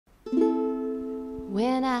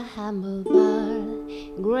When a humble bard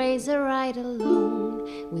grazed right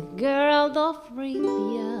alone with Geralt of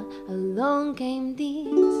Rivia, along came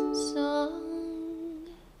this song.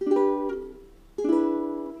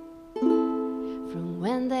 From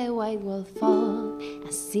when the white wolf fought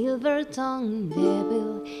a silver-tongued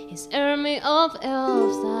devil, his army of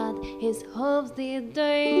elves at his hopes did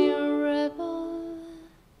they rebel.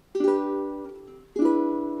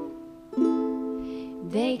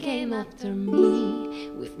 They came after me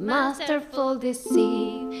with masterful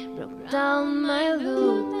deceit, broke down my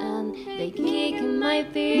lute and they kicked my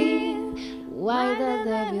teeth. Why the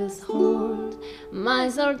devil's horde my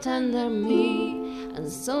sword tender me,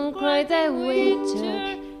 and so cried the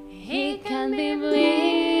witcher, he can be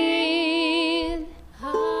bleed.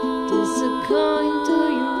 Toss a coin to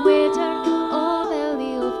your witcher, oh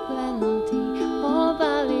valley of plenty, oh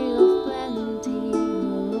valley of plenty.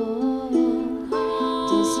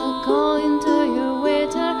 Toss a coin to your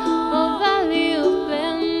witcher, oh valley of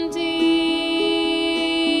plenty.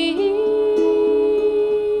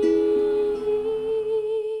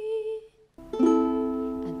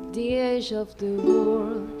 At the edge of the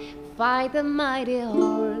world, fight the mighty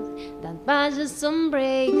horde that bashes and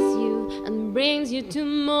breaks you and brings you to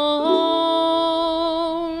mourn.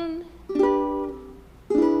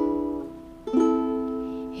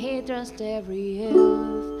 He trusts every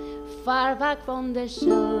elf far back from the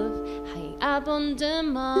shelf, high up on the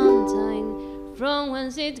mountain from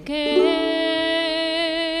whence it came.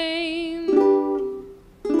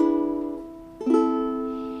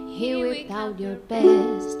 He whipped out your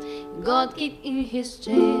best, God hid in his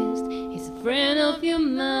chest. He's a friend of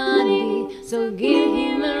humanity, so give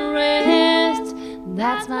him a rest.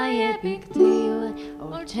 That's my epic tale,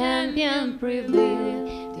 our champion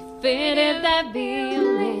prevailed, defeated the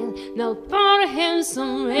villain, now pour him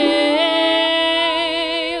some ale.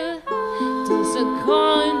 Toss a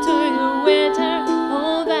coin to your witcher,